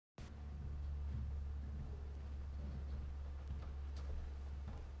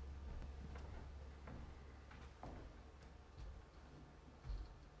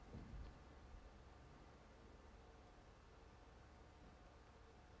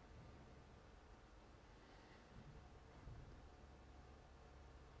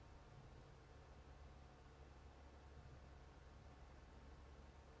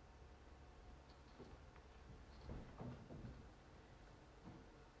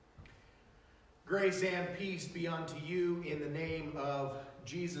Grace and peace be unto you in the name of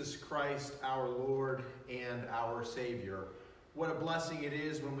Jesus Christ, our Lord and our Savior. What a blessing it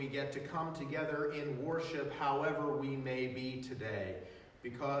is when we get to come together in worship however we may be today.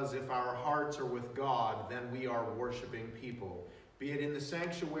 Because if our hearts are with God, then we are worshiping people. Be it in the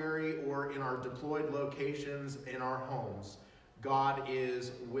sanctuary or in our deployed locations in our homes, God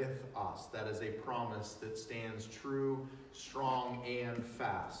is with us. That is a promise that stands true, strong, and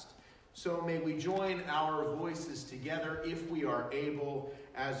fast. So may we join our voices together, if we are able,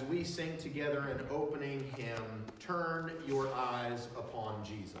 as we sing together an opening hymn, Turn Your Eyes Upon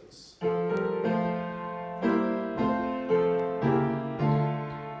Jesus.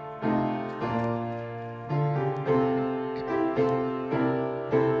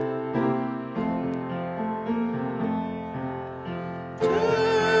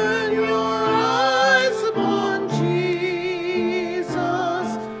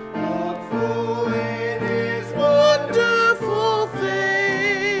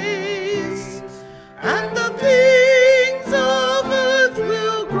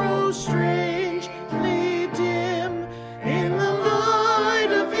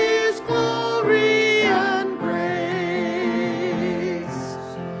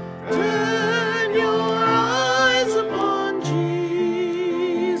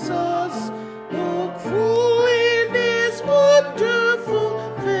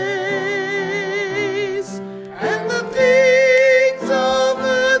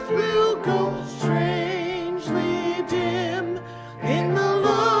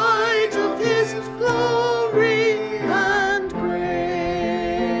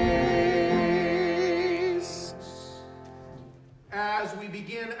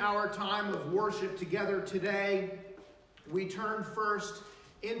 Together today, we turn first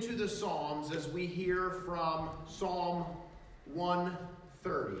into the Psalms as we hear from Psalm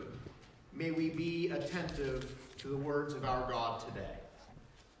 130. May we be attentive to the words of our God today.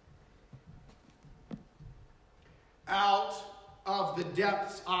 Out of the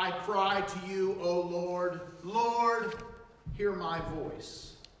depths I cry to you, O Lord. Lord, hear my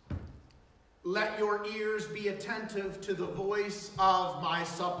voice. Let your ears be attentive to the voice of my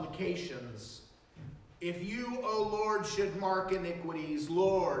supplications. If you, O Lord, should mark iniquities,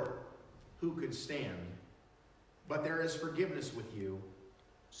 Lord, who could stand? But there is forgiveness with you,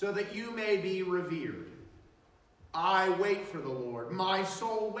 so that you may be revered. I wait for the Lord. My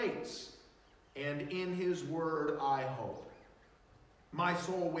soul waits, and in his word I hope. My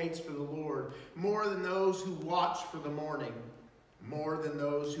soul waits for the Lord, more than those who watch for the morning, more than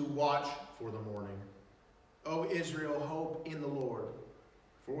those who watch for the morning. O Israel, hope in the Lord.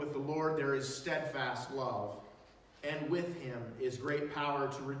 For with the Lord there is steadfast love, and with him is great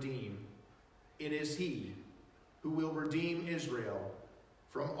power to redeem. It is he who will redeem Israel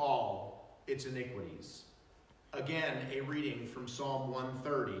from all its iniquities. Again, a reading from Psalm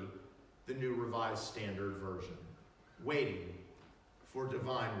 130, the New Revised Standard Version. Waiting for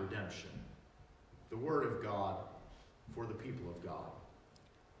divine redemption. The word of God for the people of God.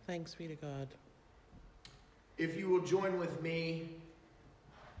 Thanks be to God. If you will join with me,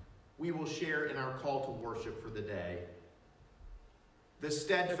 we will share in our call to worship for the day. The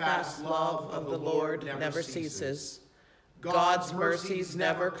steadfast love of the Lord never ceases. God's mercies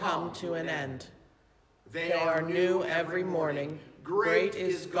never come to an end. They are new every morning. Great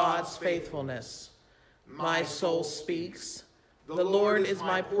is God's faithfulness. My soul speaks. The Lord is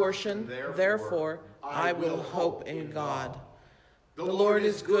my portion, therefore I will hope in God. The Lord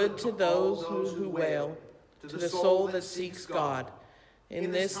is good to those who wail, to the soul that seeks God. In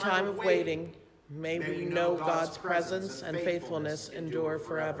this time of waiting, may we know God's presence and faithfulness endure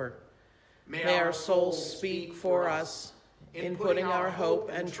forever. May our souls speak for us in putting our hope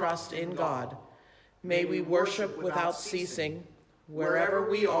and trust in God. May we worship without ceasing wherever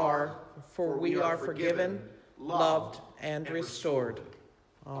we are, for we are forgiven, loved, and restored.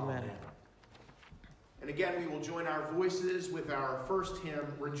 Amen. And again, we will join our voices with our first hymn,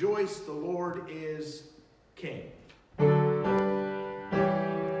 Rejoice, the Lord is King.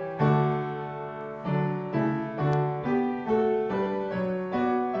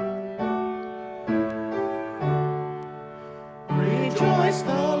 Rejoice,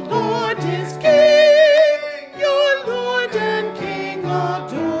 the Lord is King, your Lord and King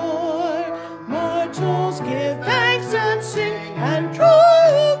adore. Mortals give thanks and sing and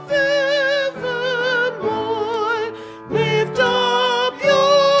triumph evermore. Lift up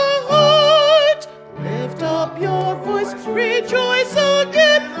your heart, lift up your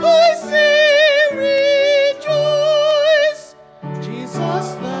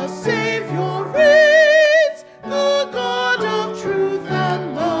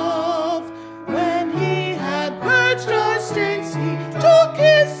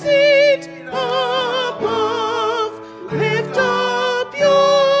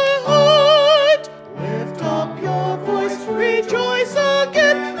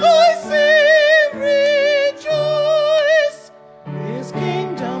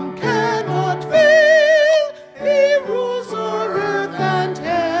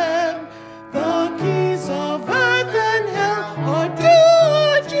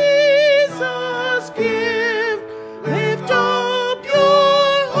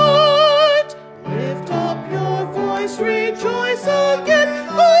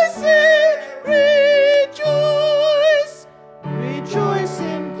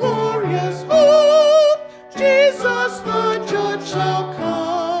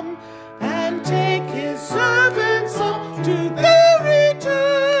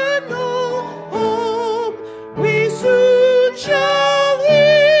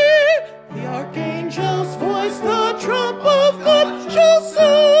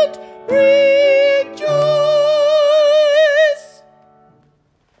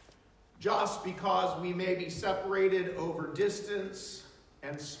separated over distance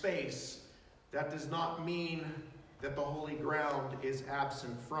and space, that does not mean that the holy ground is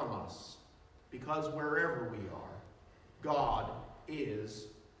absent from us, because wherever we are, God is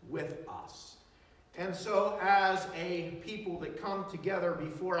with us. And so as a people that come together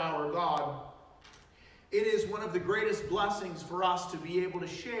before our God, it is one of the greatest blessings for us to be able to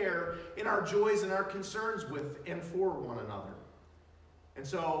share in our joys and our concerns with and for one another. And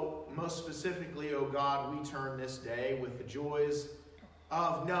so, most specifically, O God, we turn this day with the joys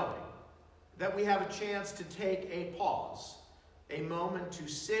of knowing that we have a chance to take a pause, a moment to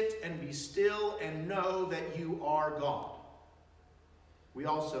sit and be still and know that you are God. We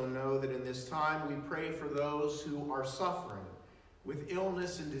also know that in this time we pray for those who are suffering with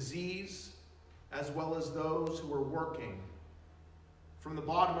illness and disease, as well as those who are working from the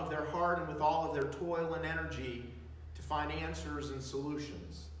bottom of their heart and with all of their toil and energy to find answers and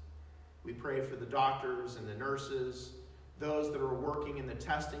solutions. We pray for the doctors and the nurses, those that are working in the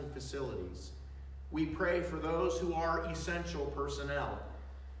testing facilities. We pray for those who are essential personnel,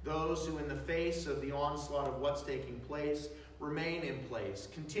 those who in the face of the onslaught of what's taking place remain in place,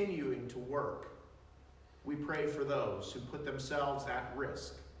 continuing to work. We pray for those who put themselves at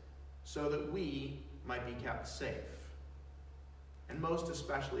risk so that we might be kept safe. And most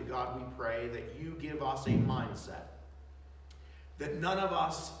especially, God, we pray that you give us a mindset that none of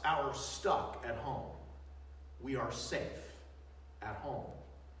us are stuck at home. We are safe at home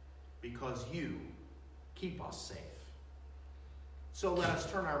because you keep us safe. So let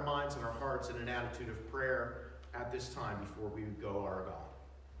us turn our minds and our hearts in an attitude of prayer at this time before we go our God.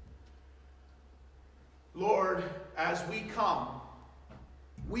 Lord, as we come,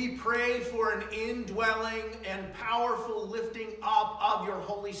 we pray for an indwelling and powerful lifting up of your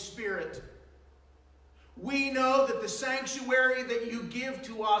Holy Spirit. We know that the sanctuary that you give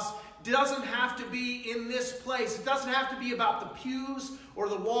to us doesn't have to be in this place. It doesn't have to be about the pews or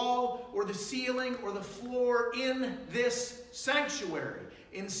the wall or the ceiling or the floor in this sanctuary.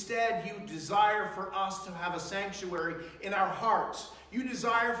 Instead, you desire for us to have a sanctuary in our hearts. You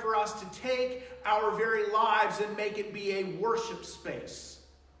desire for us to take our very lives and make it be a worship space.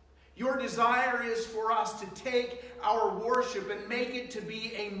 Your desire is for us to take our worship and make it to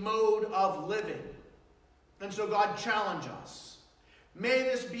be a mode of living. And so, God, challenge us. May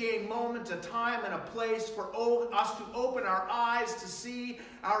this be a moment, a time, and a place for us to open our eyes to see,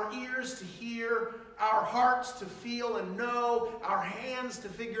 our ears to hear, our hearts to feel and know, our hands to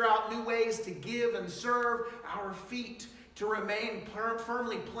figure out new ways to give and serve, our feet to remain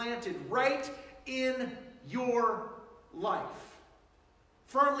firmly planted right in your life.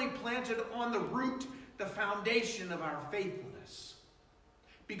 Firmly planted on the root, the foundation of our faithfulness.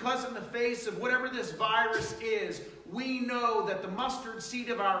 Because in the face of whatever this virus is, we know that the mustard seed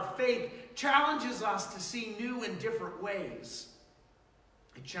of our faith challenges us to see new and different ways.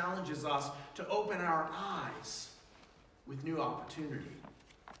 It challenges us to open our eyes with new opportunity.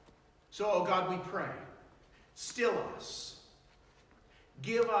 So, oh God, we pray, still us.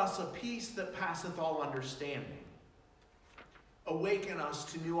 Give us a peace that passeth all understanding. Awaken us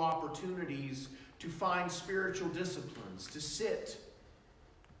to new opportunities to find spiritual disciplines, to sit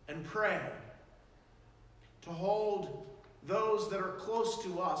and pray, to hold those that are close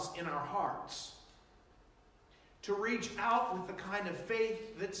to us in our hearts, to reach out with the kind of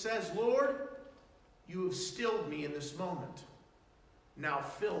faith that says, Lord, you have stilled me in this moment. Now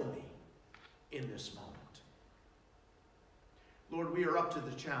fill me in this moment. Lord, we are up to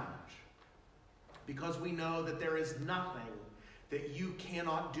the challenge because we know that there is nothing that you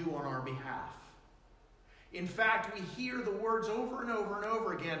cannot do on our behalf. In fact, we hear the words over and over and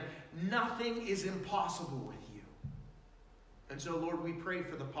over again, nothing is impossible with you. And so, Lord, we pray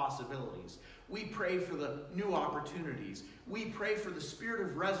for the possibilities. We pray for the new opportunities. We pray for the spirit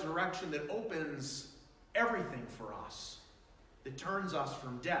of resurrection that opens everything for us, that turns us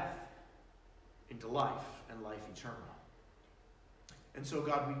from death into life and life eternal. And so,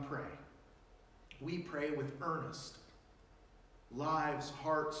 God, we pray. We pray with earnest lives,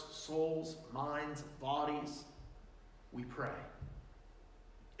 hearts, souls, minds, bodies. We pray.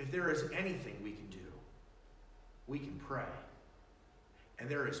 If there is anything we can do, we can pray. And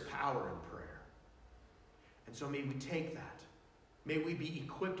there is power in prayer. And so may we take that. May we be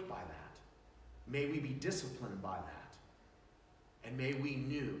equipped by that. May we be disciplined by that. And may we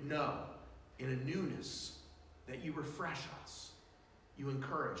know in a newness that you refresh us, you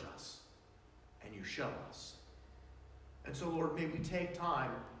encourage us, and you show us. And so, Lord, may we take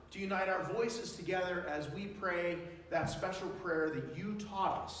time to unite our voices together as we pray that special prayer that you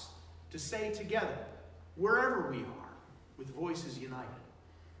taught us to say together, wherever we are, with voices united.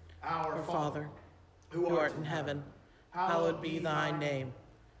 Our Our Father, who art in heaven, hallowed be thy name.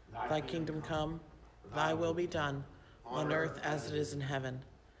 Thy kingdom come, thy will be done, on earth as it is in heaven.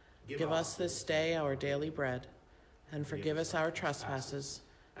 Give us this day our daily bread, and forgive us our trespasses,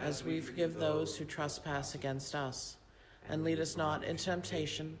 as we forgive those who trespass against us. And lead us not into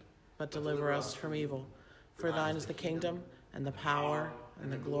temptation, but deliver us from evil. For thine is the kingdom, and the power,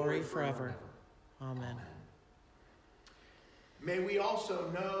 and the glory forever. Amen. May we also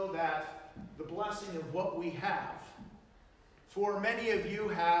know that the blessing of what we have. For many of you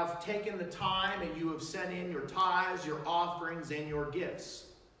have taken the time and you have sent in your tithes, your offerings, and your gifts.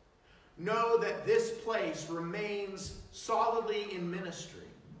 Know that this place remains solidly in ministry.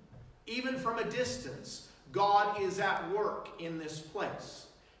 Even from a distance, God is at work in this place.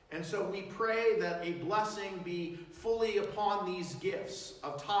 And so we pray that a blessing be fully upon these gifts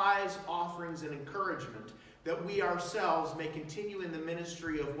of tithes, offerings, and encouragement, that we ourselves may continue in the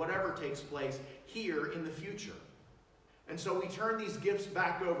ministry of whatever takes place here in the future. And so we turn these gifts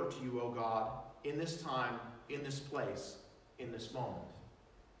back over to you, O God, in this time, in this place, in this moment.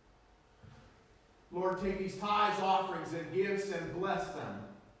 Lord, take these tithes, offerings, and gifts and bless them.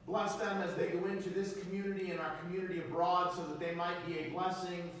 Bless them as they go into this community and our community abroad, so that they might be a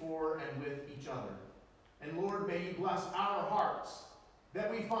blessing for and with each other. And Lord, may you bless our hearts,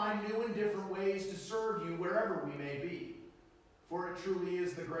 that we find new and different ways to serve you wherever we may be. For it truly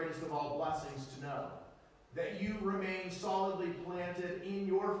is the greatest of all blessings to know that you remain solidly planted in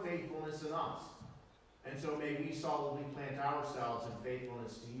your faithfulness in us. And so may we solidly plant ourselves in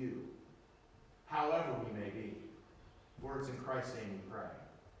faithfulness to you, however we may be. For it's in Christ's name we pray.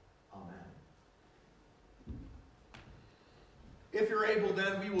 Amen. If you're able,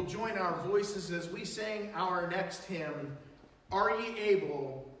 then we will join our voices as we sing our next hymn, Are Ye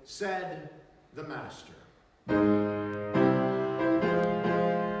Able, Said the Master.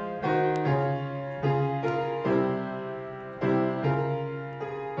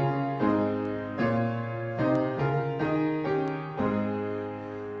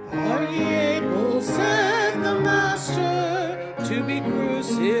 Are ye able, said the Master, to be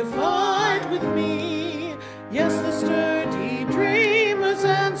crucified with me? Yes, the sturdy dreamers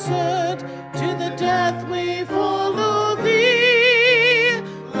answered, to the death we follow thee.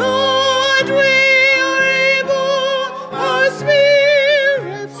 Lord, we are able, our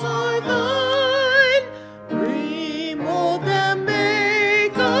spirits are thine. Remold them,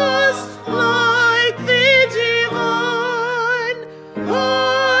 make us like thee divine.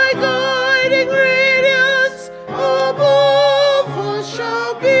 Thy guiding radiance above us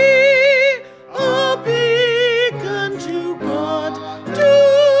shall be a beacon to God, to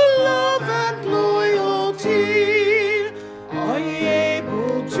love and loyalty. Are ye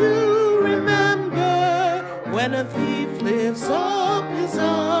able to remember when a thief lifts up his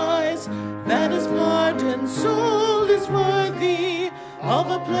eyes, that his pardoned soul is worthy of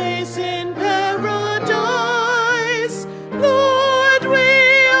a place in paradise? Lord,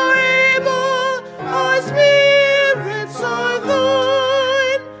 we are able, our spirits are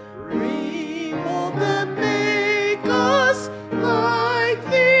thine. Remold them, make us like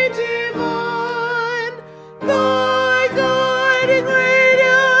thee divine. Thy guiding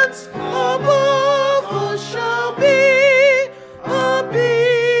radiance above us shall be a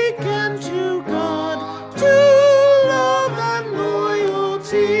beacon to God, to love and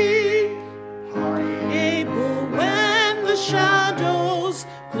loyalty. Are ye able, when the shadows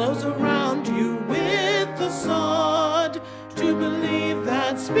close around you with the sod, to believe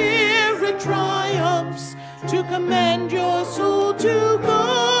that spirit triumphs, to commend your soul to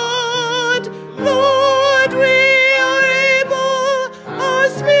God? Lord, we are able, our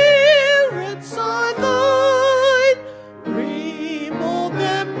spirits are thine. Remold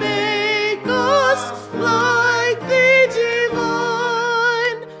them, make us like thee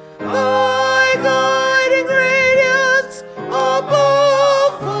divine. Thy guiding radiance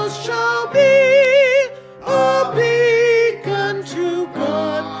above us shall be a beacon to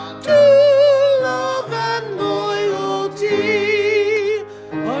God, to love and loyalty.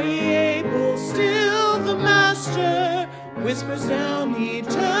 Are ye able still, the Master whispers down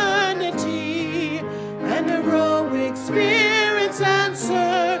eternity, and heroic spirits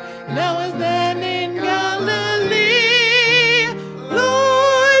answer now and then in Galilee.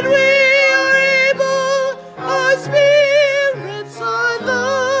 Lord, we are able, our spirits are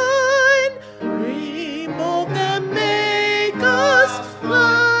thine. Remold them, make us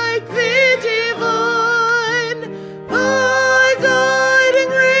like thee divine. Thy guiding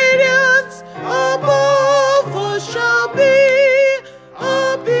radiance above us shall be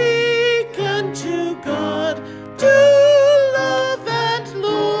a beacon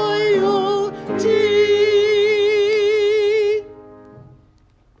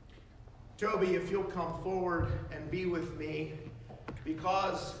Toby, if you'll come forward and be with me,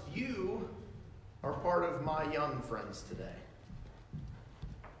 because you are part of my young friends today.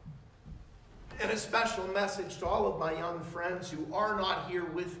 And a special message to all of my young friends who are not here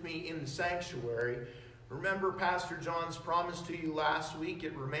with me in the sanctuary. Remember Pastor John's promise to you last week.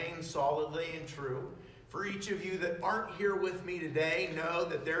 It remains solidly and true. For each of you that aren't here with me today, know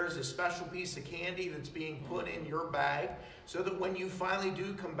that there is a special piece of candy that's being put in your bag so that when you finally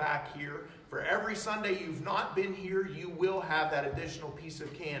do come back here, for every Sunday you've not been here, you will have that additional piece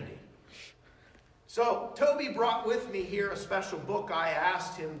of candy. So Toby brought with me here a special book I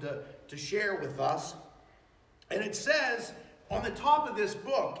asked him to share with us. And it says on the top of this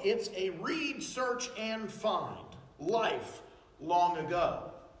book, it's a Read, Search, and Find, Life Long Ago.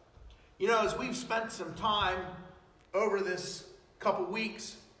 You know, as we've spent some time over this couple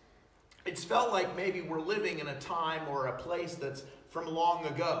weeks, it's felt like maybe we're living in a time or a place that's from long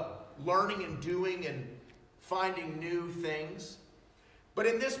ago, learning and doing and finding new things. But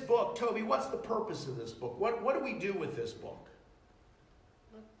in this book, Toby, what's the purpose of this book? What do we do with this book?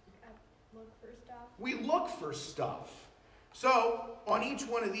 Look for stuff. We look for stuff. So on each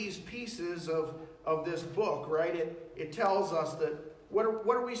one of these pieces of this book, right, it tells us that what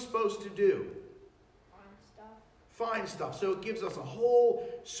are we supposed to do? Find stuff. Find stuff. So it gives us a whole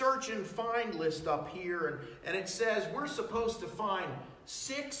search and find list up here. And it says we're supposed to find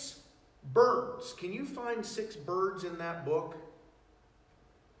 6 birds. Can you find 6 birds in that book?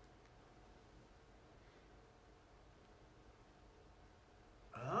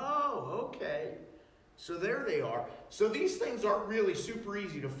 Oh, okay. So there they are. So these things aren't really super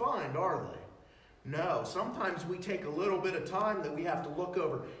easy to find, are they? No, sometimes we take a little bit of time that we have to look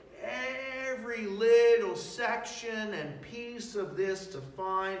over every little section and piece of this to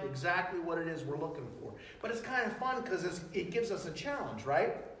find exactly what it is we're looking for. But it's kind of fun because it gives us a challenge,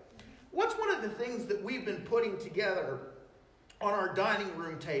 right? What's one of the things that we've been putting together on our dining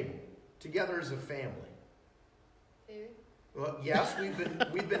room table, together as a family? Food. Well, yes, we've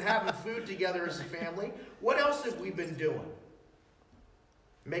been having food together as a family. What else have we been doing?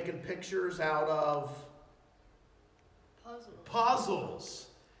 Making pictures out of puzzles.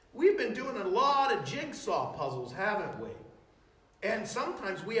 We've been doing a lot of jigsaw puzzles, haven't we? And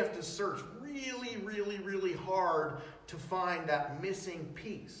sometimes we have to search really, really, really hard to find that missing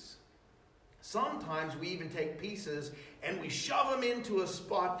piece. Sometimes we even take pieces and we shove them into a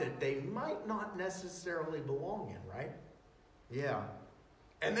spot that they might not necessarily belong in, right? Yeah.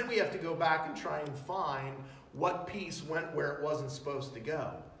 And then we have to go back and try and find what piece went where it wasn't supposed to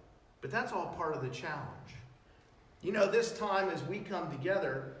go. But that's all part of the challenge. You know, this time as we come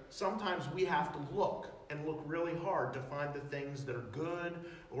together, sometimes we have to look and look really hard to find the things that are good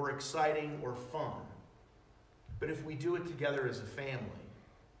or exciting or fun. But if we do it together as a family,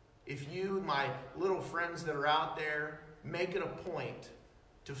 if you, my little friends that are out there, make it a point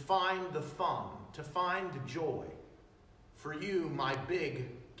to find the fun, to find the joy, for you, my big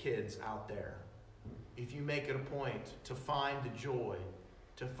kids out there, if you make it a point to find the joy,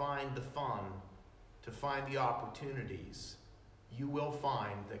 to find the fun, to find the opportunities, you will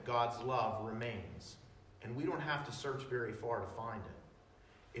find that God's love remains. And we don't have to search very far to find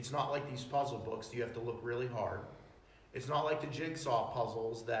it. It's not like these puzzle books that you have to look really hard. It's not like the jigsaw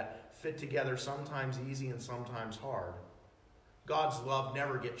puzzles that fit together sometimes easy and sometimes hard. God's love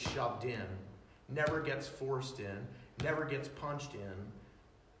never gets shoved in, never gets forced in, never gets punched in.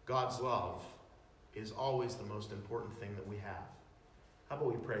 God's love is always the most important thing that we have. How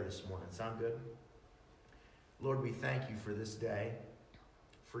about we pray this morning? Sound good? Lord, we thank you for this day,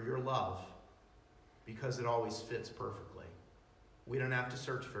 for your love, because it always fits perfectly. We don't have to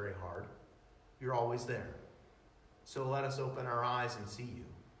search very hard. You're always there. So let us open our eyes and see you,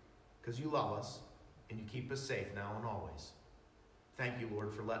 because you love us and you keep us safe now and always. Thank you,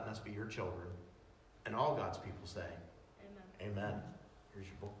 Lord, for letting us be your children. And all God's people say, Amen. Amen. Here's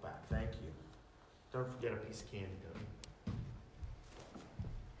your book back. Thank you. Don't forget a piece of candy, Toby.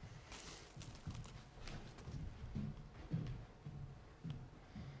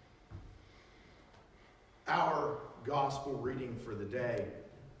 Our gospel reading for the day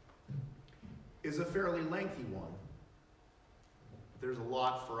is a fairly lengthy one. There's a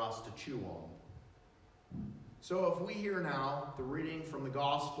lot for us to chew on. So if we hear now the reading from the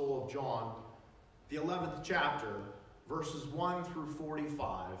Gospel of John, the 11th chapter, verses 1 through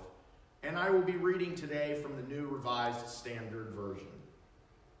 45, and I will be reading today from the New Revised Standard Version.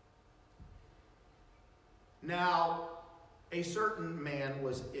 Now, a certain man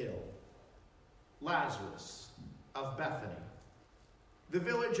was ill, Lazarus of Bethany, the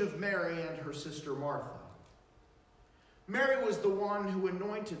village of Mary and her sister Martha. Mary was the one who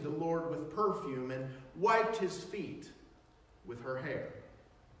anointed the Lord with perfume and wiped his feet with her hair.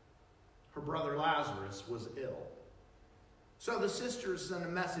 Her brother Lazarus was ill. So the sisters sent a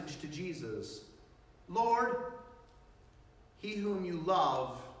message to Jesus, "Lord, he whom you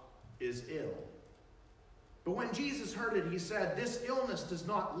love is ill." But when Jesus heard it, he said, "This illness does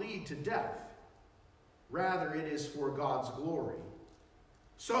not lead to death. Rather, it is for God's glory,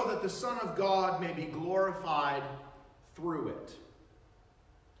 so that the Son of God may be glorified through it."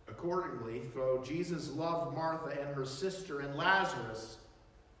 Accordingly, though Jesus loved Martha and her sister and Lazarus,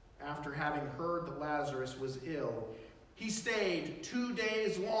 after having heard that Lazarus was ill, he stayed 2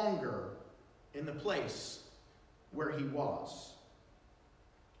 days longer in the place where he was.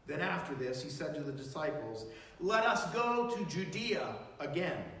 Then after this, he said to the disciples, "Let us go to Judea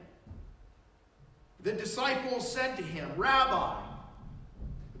again." The disciples said to him, "Rabbi,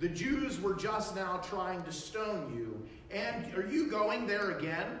 the Jews were just now trying to stone you, and are you going there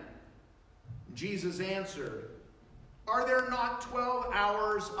again?" Jesus answered, "Are there not 12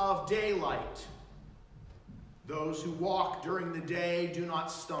 hours of daylight? Those who walk during the day do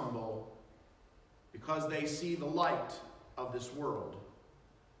not stumble, because they see the light of this world.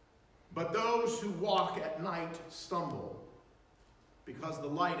 But those who walk at night stumble, because the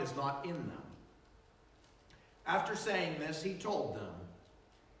light is not in them." After saying this, he told them,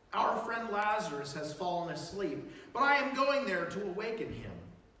 "Our friend Lazarus has fallen asleep, but I am going there to awaken him."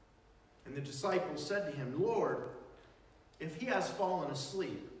 And the disciples said to him, "Lord, if he has fallen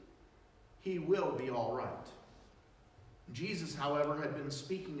asleep, he will be all right." Jesus, however, had been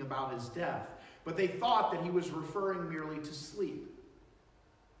speaking about his death, but they thought that he was referring merely to sleep.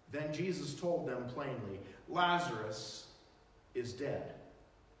 Then Jesus told them plainly, "Lazarus is dead.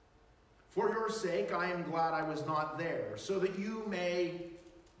 For your sake, I am glad I was not there, so that you may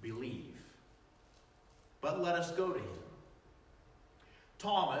believe. But let us go to him."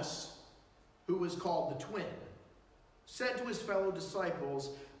 Thomas, who was called the twin, said to his fellow disciples,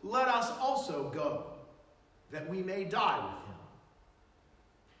 "Let us also go, that we may die with him."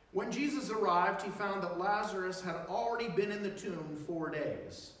 When Jesus arrived, he found that Lazarus had already been in the tomb 4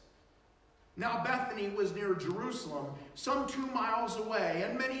 days. Now Bethany was near Jerusalem, some 2 miles away,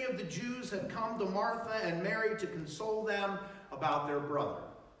 and many of the Jews had come to Martha and Mary to console them about their brother.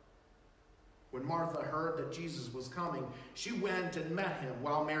 When Martha heard that Jesus was coming, she went and met him,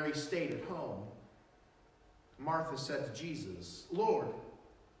 while Mary stayed at home. Martha said to Jesus, "Lord,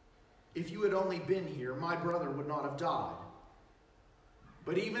 if you had only been here, my brother would not have died.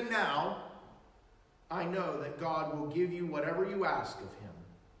 But even now, I know that God will give you whatever you ask of him."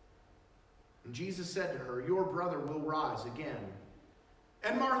 And Jesus said to her, "Your brother will rise again."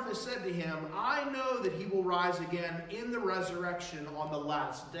 And Martha said to him, "I know that he will rise again in the resurrection on the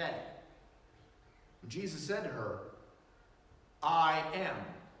last day." And Jesus said to her, "I am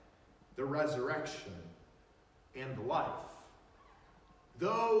the resurrection and the life.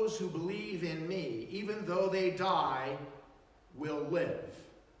 Those who believe in me, even though they die, will live.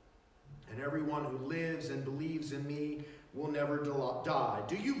 And everyone who lives and believes in me will never die.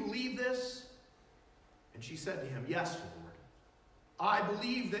 Do you believe this?" And she said to him, "Yes, Lord. I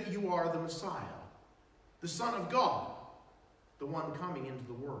believe that you are the Messiah, the Son of God, the one coming into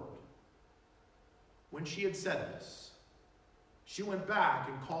the world." When she had said this, she went back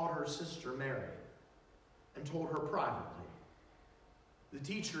and called her sister Mary and told her privately, "The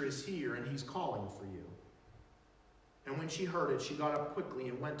teacher is here and he's calling for you." And when she heard it, she got up quickly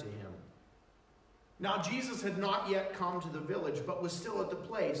and went to him. Now Jesus had not yet come to the village, but was still at the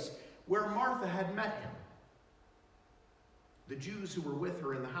place where Martha had met him. The Jews who were with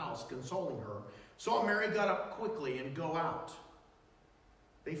her in the house, consoling her, saw Mary got up quickly and go out.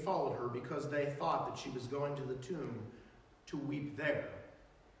 They followed her because they thought that she was going to the tomb to weep there.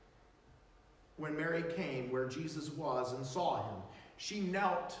 When Mary came where Jesus was and saw him, she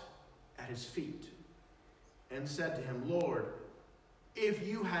knelt at his feet and said to him, "Lord, if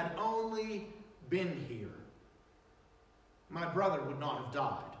you had only been here, my brother would not have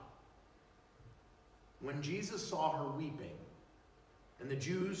died." When Jesus saw her weeping, and the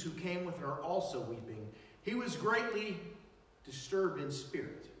Jews who came with her also weeping, he was greatly disturbed in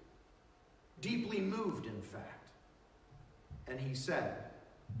spirit, deeply moved in fact. And he said,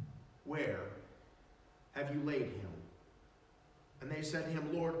 "Where have you laid him?" And they said to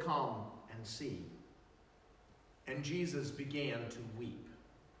him, "Lord, come and see." And Jesus began to weep.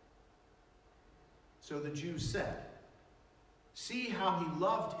 So the Jews said, "See how he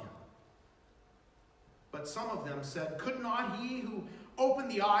loved him." But some of them said, "Could not he who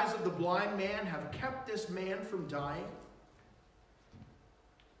opened the eyes of the blind man have kept this man from dying?"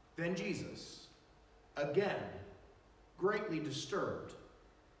 Then Jesus, again greatly disturbed,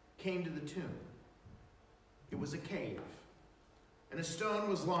 came to the tomb. It was a cave, and a stone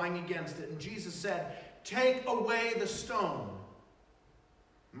was lying against it. And Jesus said, "Take away the stone."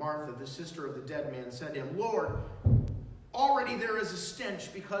 Martha, the sister of the dead man, said to him, "Lord, already there is a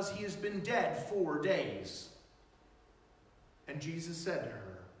stench because he has been dead 4 days." And Jesus said to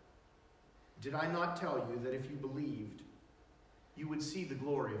her, "Did I not tell you that if you believed, you would see the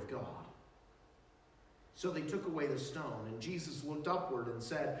glory of God?" So they took away the stone, and Jesus looked upward and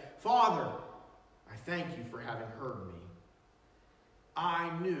said, "Father, I thank you for having heard me. I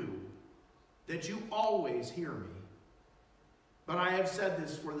knew that you always hear me. But I have said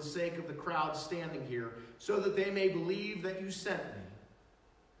this for the sake of the crowd standing here, so that they may believe that you sent me."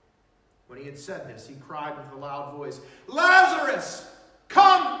 When he had said this, he cried with a loud voice, "Lazarus,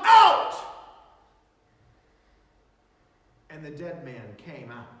 come out!" And the dead man came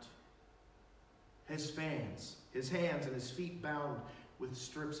out, his hands and his feet bound with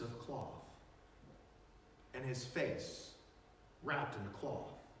strips of cloth, and his face wrapped in a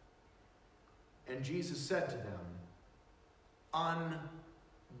cloth. And Jesus said to them,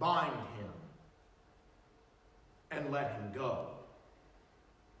 "Unbind him and let him go."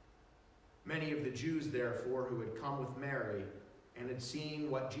 Many of the Jews, therefore, who had come with Mary and had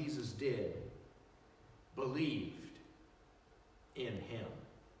seen what Jesus did, believed in him.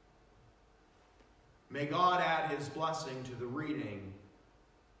 May God add his blessing to the reading,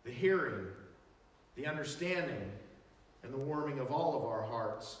 the hearing, the understanding, and the warming of all of our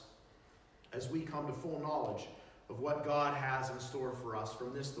hearts as we come to full knowledge of what God has in store for us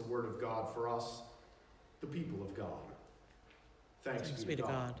from this, the Word of God, for us, the people of God. Thanks be to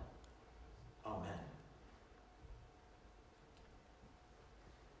God. Amen.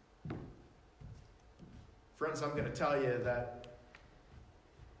 Friends, I'm going to tell you that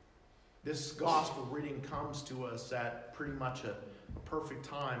this gospel reading comes to us at pretty much a perfect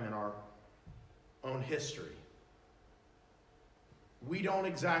time in our own history. We don't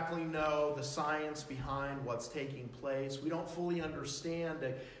exactly know the science behind what's taking place. We don't fully understand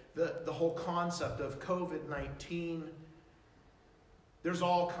the whole concept of COVID-19. There's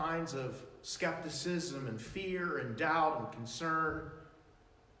all kinds of skepticism and fear and doubt and concern.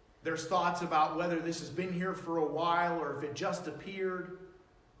 There's thoughts about whether this has been here for a while or if it just appeared.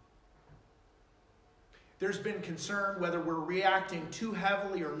 There's been concern whether we're reacting too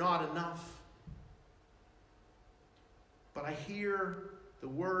heavily or not enough. But I hear the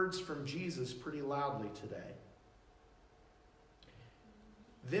words from Jesus pretty loudly today.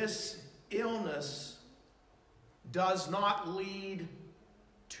 This illness does not lead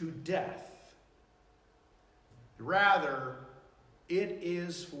to death. Rather, it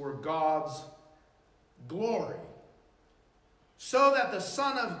is for God's glory, so that the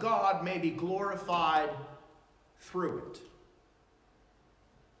Son of God may be glorified through it.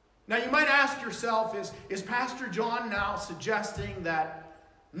 Now you might ask yourself, is Pastor John now suggesting that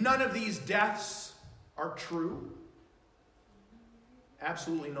none of these deaths are true?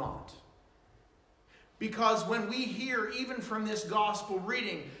 Absolutely not. Because when we hear, even from this gospel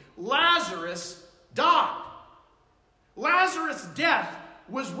reading, Lazarus died. Lazarus' death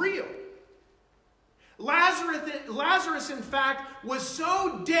was real. Lazarus, in fact, was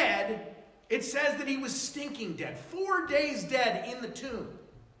so dead, it says that he was stinking dead. 4 days dead in the tomb.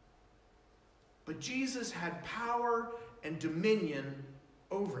 But Jesus had power and dominion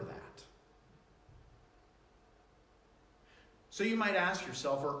over that. So you might ask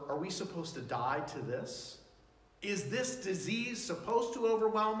yourself, are we supposed to die to this? Is this disease supposed to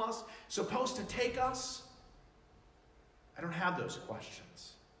overwhelm us? Supposed to take us? I don't have those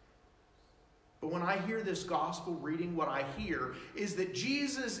questions. But when I hear this gospel reading, what I hear is that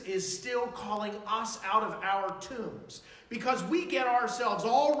Jesus is still calling us out of our tombs, because we get ourselves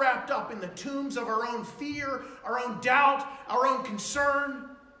all wrapped up in the tombs of our own fear, our own doubt, our own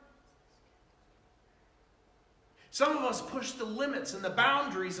concern. Some of us push the limits and the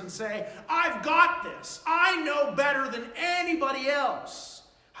boundaries and say, "I've got this. I know better than anybody else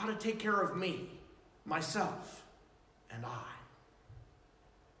how to take care of me, myself, and I."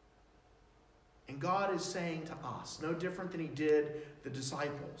 And God is saying to us, no different than he did the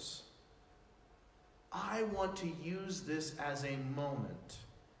disciples, I want to use this as a moment,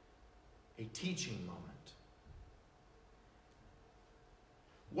 a teaching moment.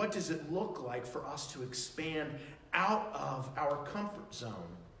 What does it look like for us to expand out of our comfort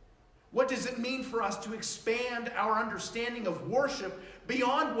zone? What does it mean for us to expand our understanding of worship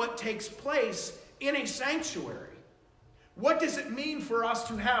beyond what takes place in a sanctuary? What does it mean for us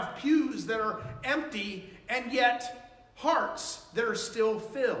to have pews that are empty and yet hearts that are still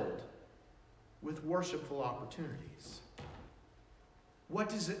filled with worshipful opportunities? What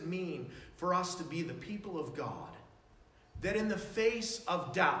does it mean for us to be the people of God? That in the face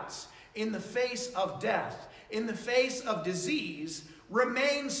of doubts, in the face of death, in the face of disease,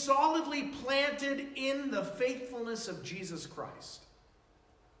 remain solidly planted in the faithfulness of Jesus Christ.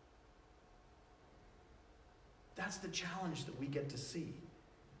 That's the challenge that we get to see.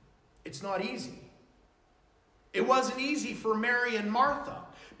 It's not easy. It wasn't easy for Mary and Martha,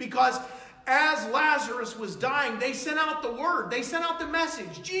 because as Lazarus was dying, they sent out the word, they sent out the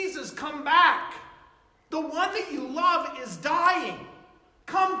message, Jesus, come back. The one that you love is dying.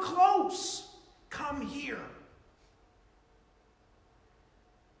 Come close. Come here.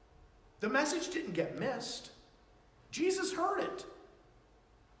 The message didn't get missed. Jesus heard it.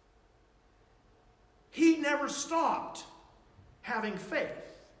 He never stopped having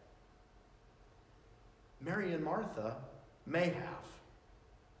faith. Mary and Martha may have.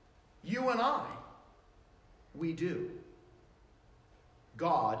 You and I, we do.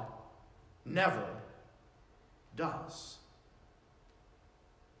 God never does.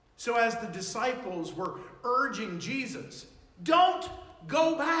 So as the disciples were urging Jesus, don't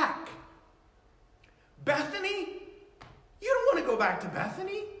go back. Bethany? You don't want to go back to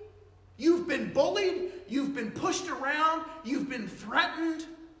Bethany. You've been bullied. You've been pushed around. You've been threatened.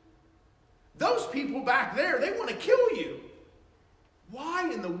 Those people back there, they want to kill you. Why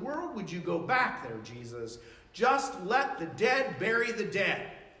in the world would you go back there, Jesus? Just let the dead bury the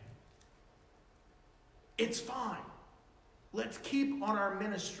dead. It's fine. Let's keep on our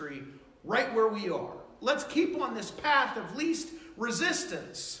ministry right where we are. Let's keep on this path of least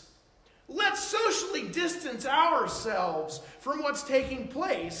resistance. Let's socially distance ourselves from what's taking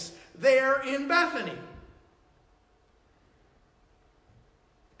place there in Bethany.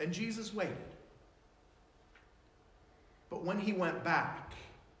 And Jesus waited. But when he went back,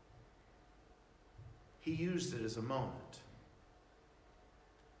 he used it as a moment.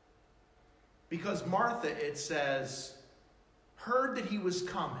 Because Martha, it says, heard that he was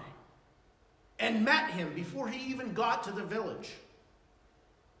coming and met him before he even got to the village.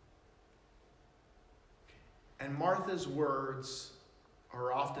 And Martha's words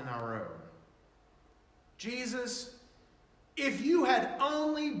are often our own. Jesus, if you had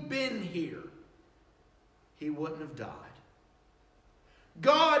only been here, he wouldn't have died.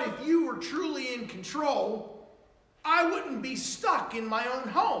 God, if you were truly in control, I wouldn't be stuck in my own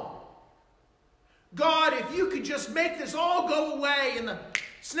home. God, if you could just make this all go away in the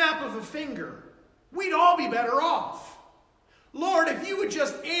snap of a finger, we'd all be better off. Lord, if you would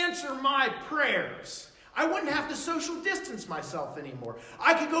just answer my prayers, I wouldn't have to social distance myself anymore.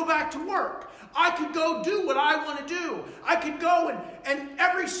 I could go back to work. I could go do what I want to do. I could go and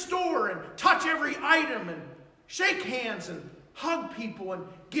every store and touch every item and shake hands and hug people and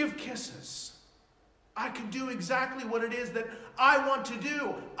give kisses. I could do exactly what it is that I want to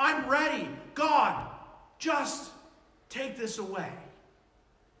do. I'm ready. God, just take this away.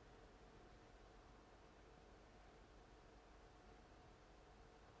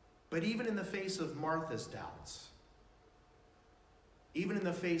 But even in the face of Martha's doubts, even in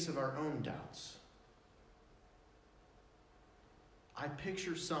the face of our own doubts, I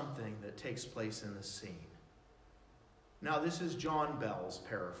picture something that takes place in the scene. Now, this is John Bell's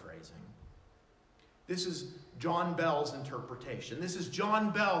paraphrasing. This is John Bell's interpretation. This is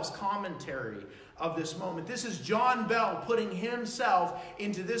John Bell's commentary of this moment. This is John Bell putting himself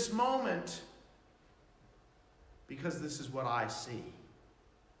into this moment because this is what I see.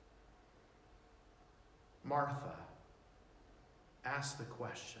 Martha asked the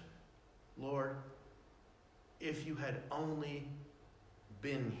question, Lord, if you had only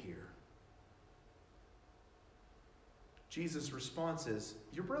been here. Jesus' response is,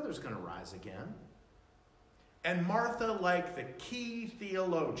 your brother's going to rise again. And Martha, like the key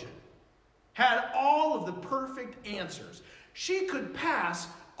theologian, had all of the perfect answers. She could pass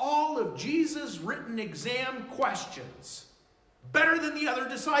all of Jesus' written exam questions better than the other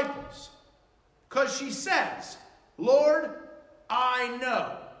disciples. Because she says, Lord, I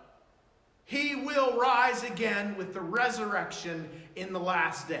know he will rise again with the resurrection in the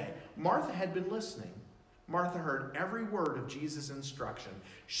last day. Martha had been listening. Martha heard every word of Jesus' instruction.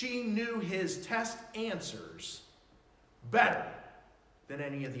 She knew his test answers better than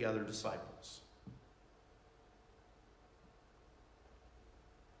any of the other disciples.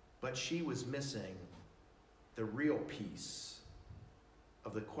 But she was missing the real piece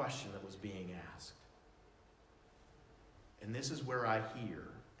of the question that was being asked. And this is where I hear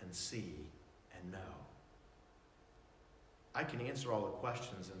and see and know. I can answer all the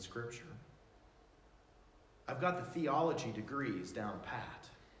questions in Scripture. I've got the theology degrees down pat.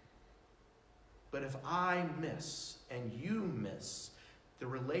 But if I miss and you miss the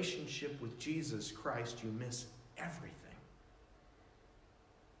relationship with Jesus Christ, you miss everything.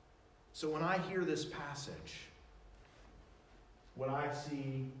 So when I hear this passage, what I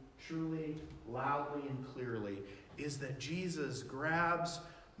see truly, loudly, and clearly is that Jesus grabs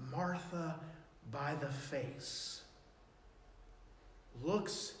Martha by the face,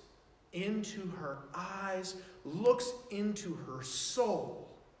 looks into her eyes, looks into her soul,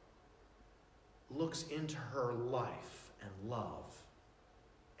 looks into her life and love,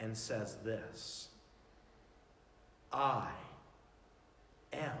 and says this: I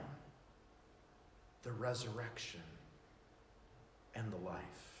am the resurrection and the life.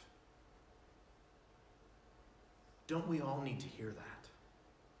 Don't we all need to hear that?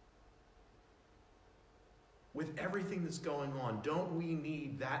 With everything that's going on, don't we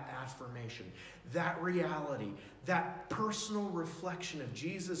need that affirmation, that reality, that personal reflection of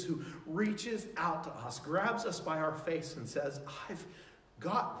Jesus who reaches out to us, grabs us by our face and says, I've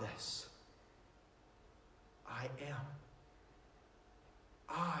got this. I am.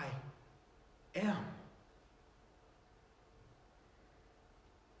 I am.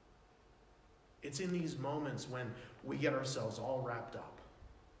 It's in these moments when we get ourselves all wrapped up.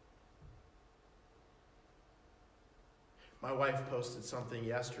 My wife posted something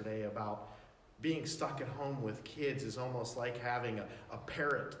yesterday about being stuck at home with kids is almost like having a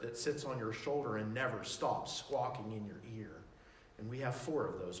parrot that sits on your shoulder and never stops squawking in your ear. And we have 4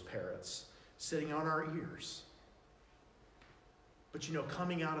 of those parrots sitting on our ears. But you know,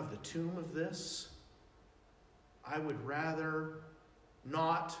 coming out of the tomb of this, I would rather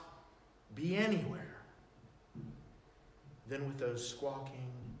not be anywhere than with those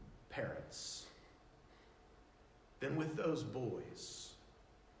squawking parrots, than with those boys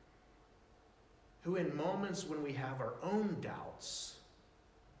who, in moments when we have our own doubts,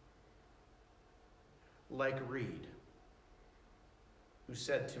 like Reed, who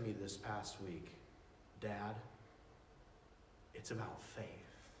said to me this past week, Dad, it's about faith.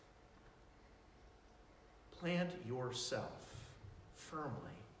 Plant yourself firmly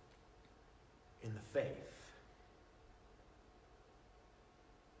in the faith.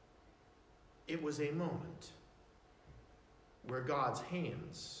 It was a moment where God's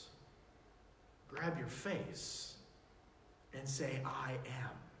hands grab your face and say, I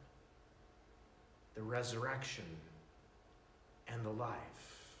am the resurrection and the life.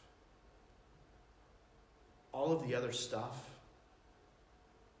 All of the other stuff,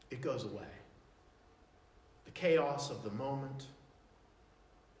 it goes away. The chaos of the moment,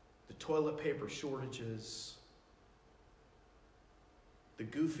 the toilet paper shortages, the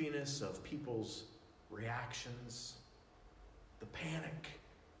goofiness of people's reactions, the panic.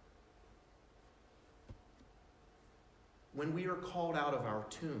 When we are called out of our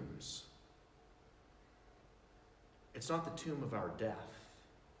tombs, it's not the tomb of our death.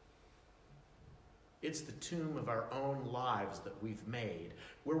 It's the tomb of our own lives that we've made,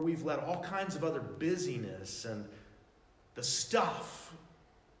 where we've let all kinds of other busyness and the stuff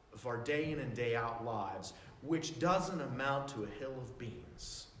of our day in and day out lives, which doesn't amount to a hill of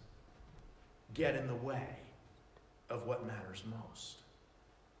beans, get in the way of what matters most.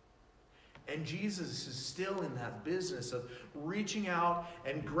 And Jesus is still in that business of reaching out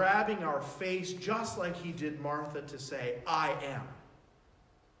and grabbing our face just like he did Martha to say, I am.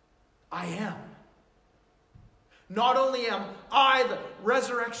 I am. Not only am I the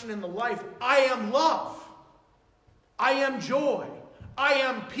resurrection and the life, I am love. I am joy. I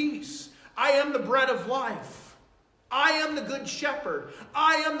am peace. I am the bread of life. I am the good shepherd.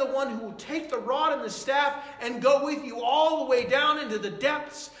 I am the one who will take the rod and the staff and go with you all the way down into the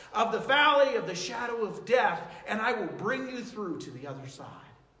depths of the valley of the shadow of death, and I will bring you through to the other side.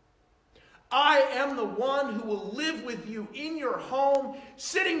 I am the one who will live with you in your home,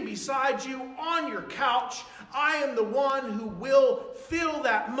 sitting beside you on your couch. I am the one who will fill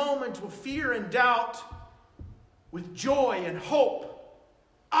that moment of fear and doubt with joy and hope.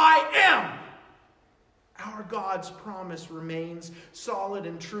 I am. Our God's promise remains solid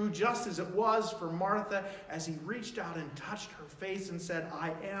and true, just as it was for Martha as he reached out and touched her face and said,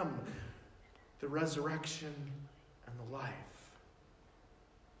 I am the resurrection and the life.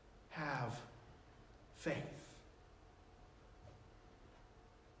 Have faith.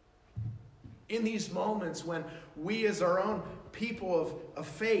 In these moments when we as our own people of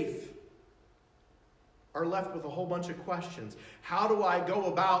faith are left with a whole bunch of questions. How do I go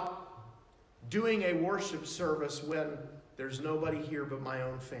about doing a worship service when there's nobody here but my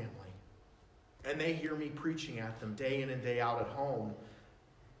own family? And they hear me preaching at them day in and day out at home.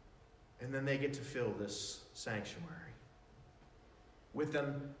 And then they get to fill this sanctuary with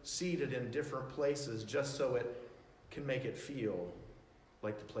them seated in different places just so it can make it feel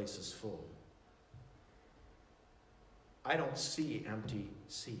like the place is full. I don't see empty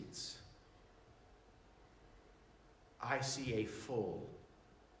seats. I see a full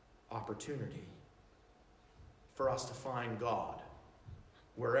opportunity for us to find God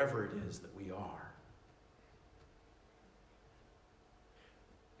wherever it is that we are.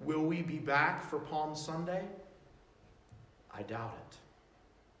 Will we be back for Palm Sunday? I doubt it.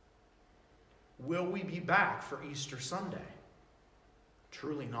 Will we be back for Easter Sunday?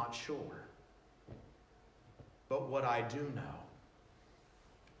 Truly not sure. But what I do know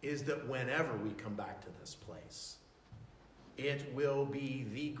is that whenever we come back to this place, it will be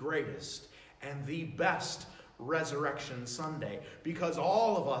the greatest and the best Resurrection Sunday, because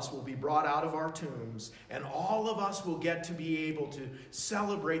all of us will be brought out of our tombs and all of us will get to be able to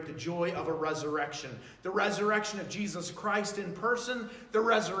celebrate the joy of a resurrection. The resurrection of Jesus Christ in person, the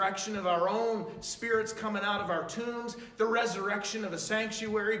resurrection of our own spirits coming out of our tombs, the resurrection of a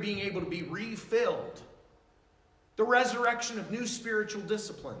sanctuary being able to be refilled, the resurrection of new spiritual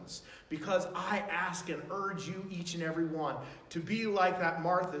disciplines. Because I ask and urge you, each and every one, to be like that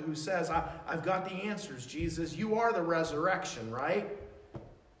Martha who says, I've got the answers, Jesus. You are the resurrection, right?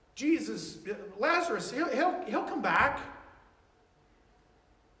 Jesus, Lazarus, he'll come back.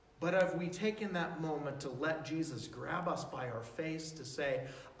 But have we taken that moment to let Jesus grab us by our face to say,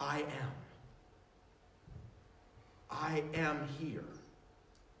 I am here,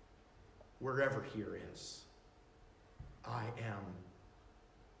 wherever here is. I am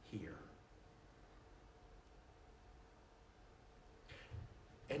here.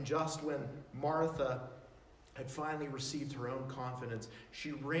 And just when Martha had finally received her own confidence,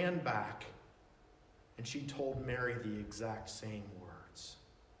 she ran back and she told Mary the exact same words.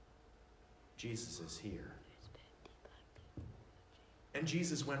 Jesus is here. And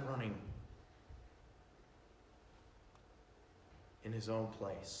Jesus went running in his own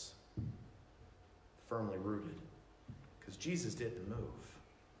place, firmly rooted. Because Jesus didn't move.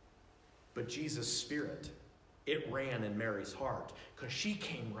 But Jesus' spirit, it ran in Mary's heart. Because she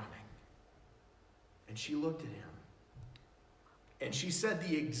came running. And she looked at him. And she said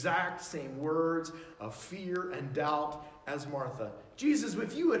the exact same words of fear and doubt as Martha. Jesus,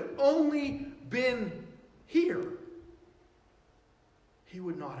 if you had only been here, he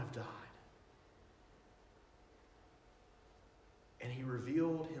would not have died. And he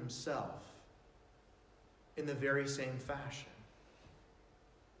revealed himself in the very same fashion.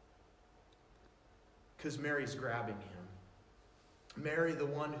 Because Mary's grabbing him. Mary, the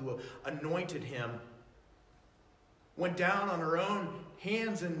one who anointed him, went down on her own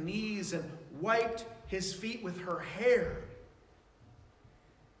hands and knees and wiped his feet with her hair.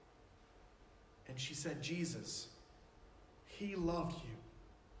 And she said, Jesus, he loved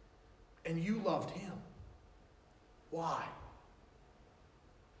you. And you loved him. Why?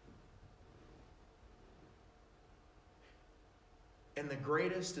 And the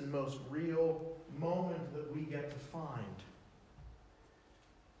greatest and most real moment that we get to find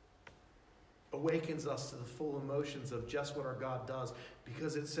awakens us to the full emotions of just what our God does,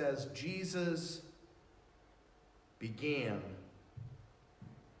 because it says Jesus began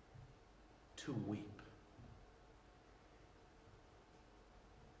to weep.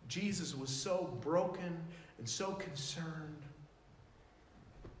 Jesus was so broken and so concerned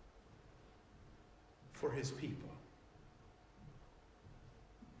for his people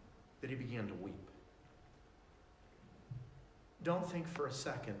that he began to weep. Don't think for a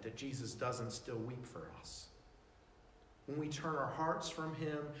second that Jesus doesn't still weep for us. When we turn our hearts from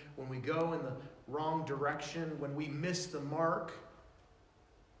him, when we go in the wrong direction, when we miss the mark,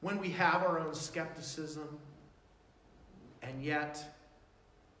 when we have our own skepticism, and yet,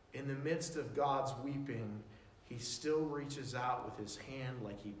 in the midst of God's weeping, he still reaches out with his hand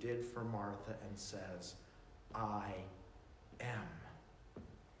like he did for Martha and says, I am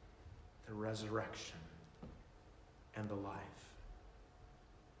the resurrection and the life.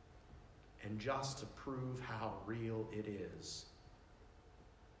 And just to prove how real it is,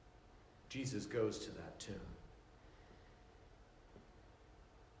 Jesus goes to that tomb.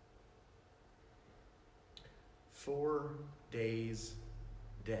 "4 days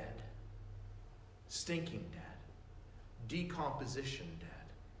dead, stinking dead, decomposition dead,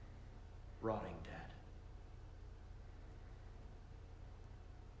 rotting dead."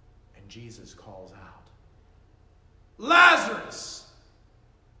 And Jesus calls out, "Lazarus,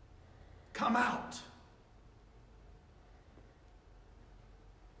 come out."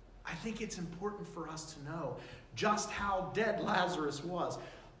 I think it's important for us to know just how dead Lazarus was,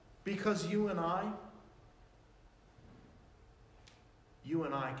 because you and I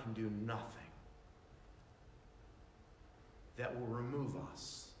can do nothing that will remove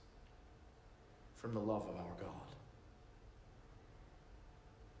us from the love of our God.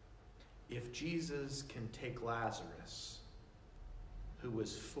 If Jesus can take Lazarus, who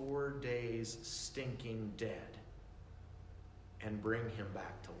was 4 days stinking dead, and bring him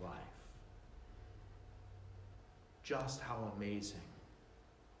back to life, just how amazing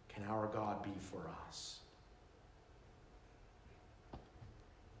can our God be for us?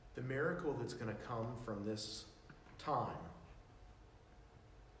 The miracle that's going to come from this time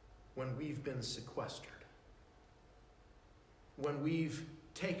when we've been sequestered, when we've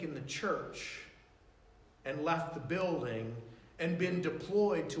taken the church and left the building and been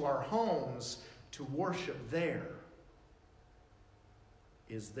deployed to our homes to worship there,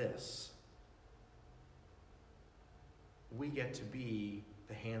 is this: we get to be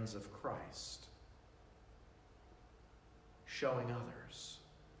the hands of Christ, showing others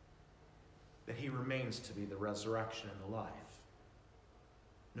that he remains to be the resurrection and the life,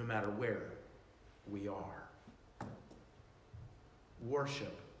 no matter where we are.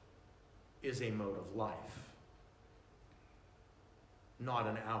 Worship is a mode of life, not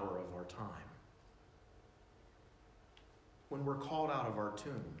an hour of our time. When we're called out of our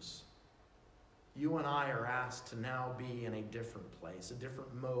tombs, you and I are asked to now be in a different place, a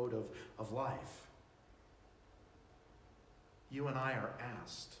different mode of life. You and I are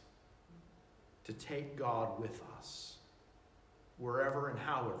asked to take God with us, wherever and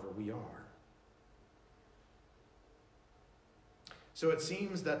however we are. So it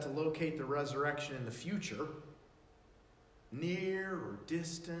seems that to locate the resurrection in the future, near or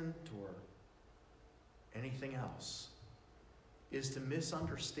distant or anything else, is to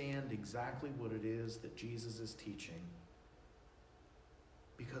misunderstand exactly what it is that Jesus is teaching,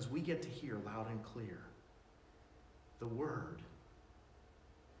 because we get to hear loud and clear. The Word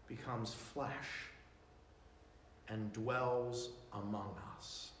becomes flesh and dwells among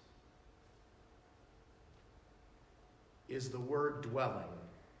us. Is the Word dwelling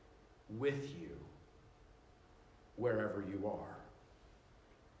with you wherever you are?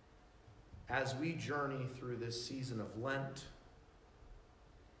 As we journey through this season of Lent,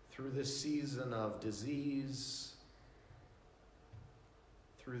 through this season of disease,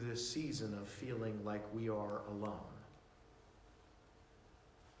 through this season of feeling like we are alone,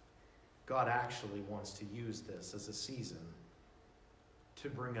 God actually wants to use this as a season to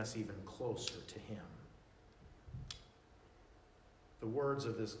bring us even closer to him. The words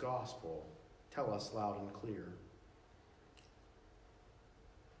of this gospel tell us loud and clear: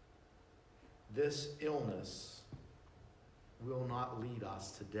 this illness will not lead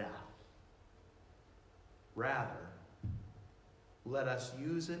us to death. Rather, let us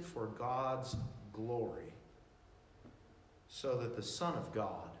use it for God's glory, so that the Son of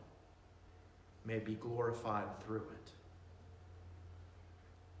God may be glorified through it.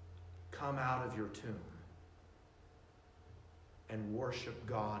 Come out of your tomb and worship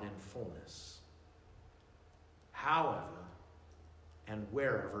God in fullness, however and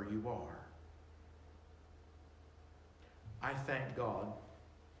wherever you are. I thank God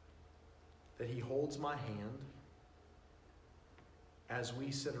that he holds my hand as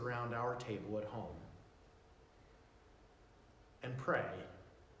we sit around our table at home and pray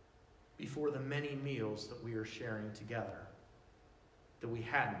before the many meals that we are sharing together that we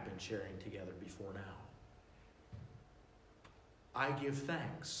hadn't been sharing together before now. I give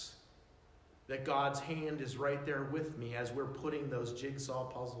thanks that God's hand is right there with me as we're putting those jigsaw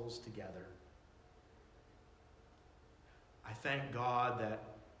puzzles together. I thank God that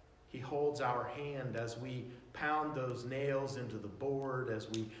he holds our hand as we pound those nails into the board, as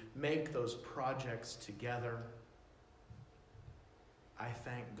we make those projects together. I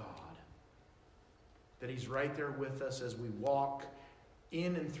thank God that he's right there with us as we walk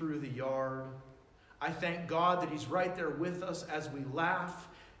in and through the yard. I thank God that he's right there with us as we laugh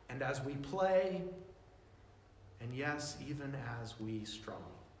and as we play, and yes, even as we struggle.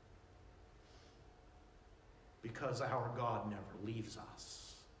 Because our God never leaves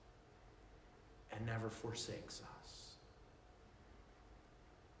us and never forsakes us.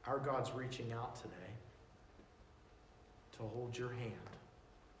 Our God's reaching out today to hold your hand,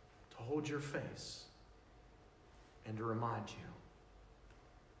 to hold your face, and to remind you,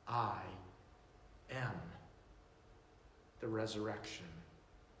 I am the resurrection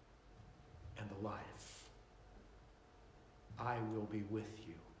and the life. I will be with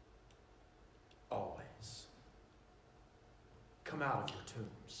you always. Come out of your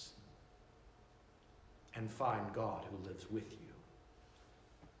tombs and find God who lives with you.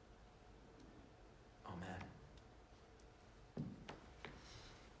 Amen.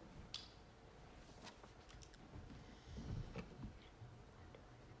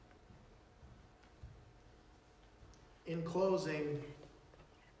 In closing,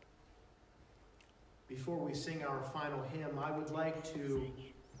 before we sing our final hymn, I would like to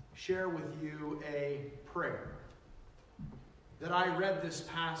share with you a prayer that I read this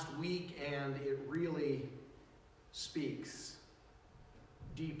past week, and it really speaks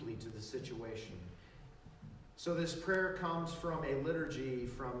deeply to the situation. So this prayer comes from a liturgy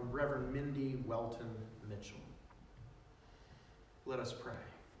from Reverend Mindy Welton Mitchell. Let us pray.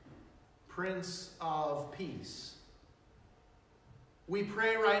 Prince of Peace, we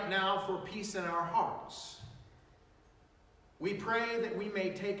pray right now for peace in our hearts. We pray that we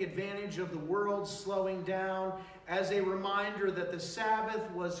may take advantage of the world slowing down as a reminder that the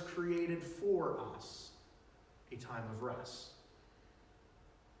Sabbath was created for us, a time of rest.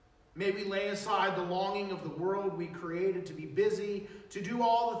 May we lay aside the longing of the world we created to be busy, to do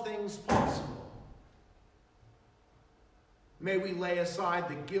all the things possible. May we lay aside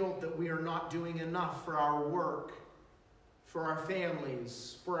the guilt that we are not doing enough for our work, for our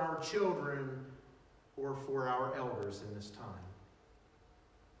families, for our children, or for our elders in this time.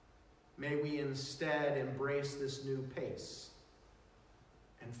 May we instead embrace this new pace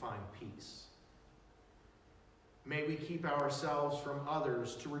and find peace. May we keep ourselves from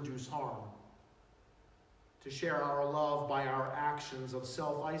others to reduce harm, to share our love by our actions of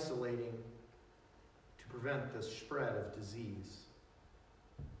self-isolating, to prevent the spread of disease.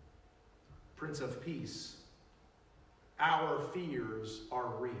 Prince of Peace, our fears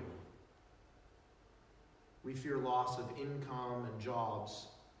are real. We fear loss of income and jobs.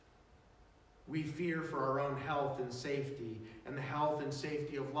 We fear for our own health and safety, and the health and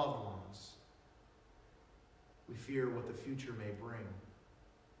safety of loved ones. We fear what the future may bring.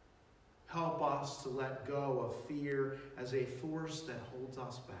 Help us to let go of fear as a force that holds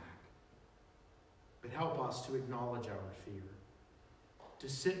us back. But help us to acknowledge our fear, to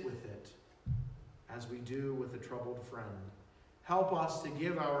sit with it as we do with a troubled friend. Help us to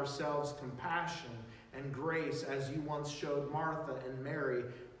give ourselves compassion and grace as you once showed Martha and Mary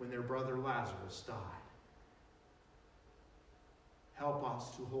when their brother Lazarus died. Help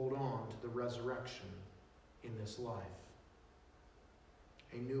us to hold on to the resurrection in this life.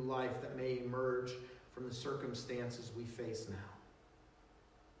 A new life that may emerge from the circumstances we face now.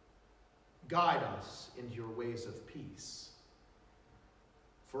 Guide us into your ways of peace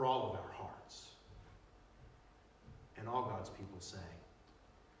for all of our hearts. And all God's people say,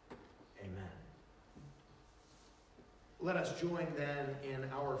 amen. Let us join then in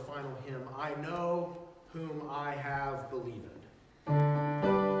our final hymn, I Know Whom I Have Believed.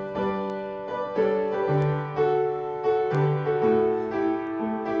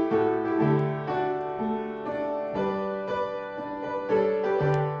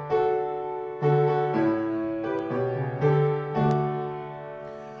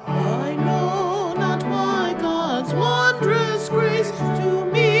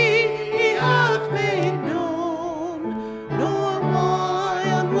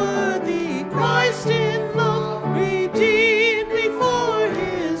 Christ in love redeemed.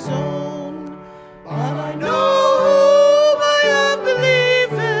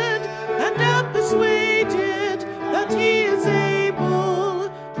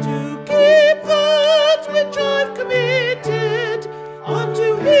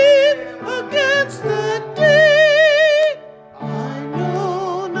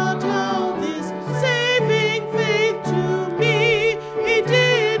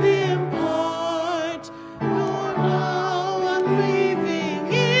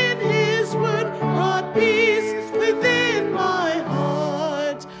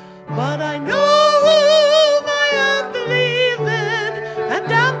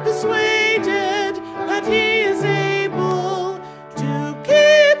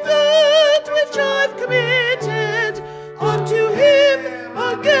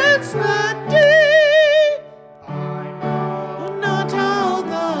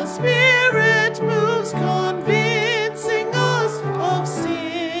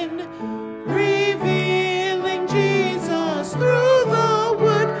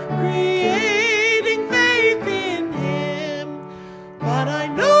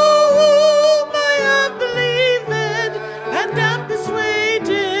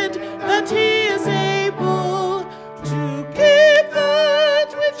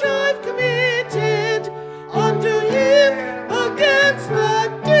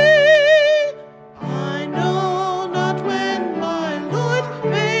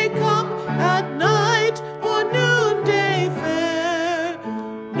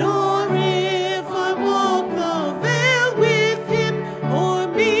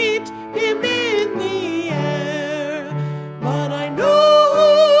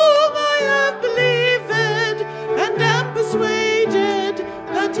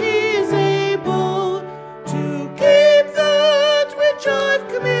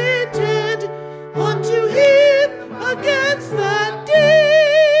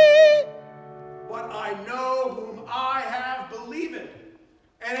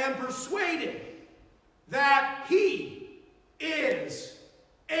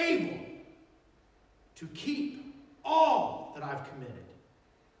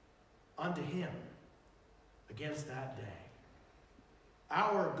 unto him against that day.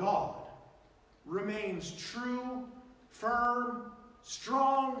 Our God remains true, firm,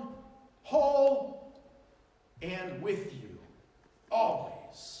 strong, whole, and with you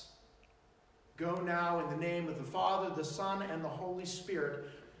always. Go now in the name of the Father, the Son, and the Holy Spirit,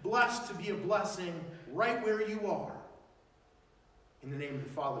 blessed to be a blessing right where you are. In the name of the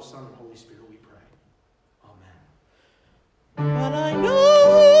Father, Son, and Holy Spirit we pray. Amen. But I know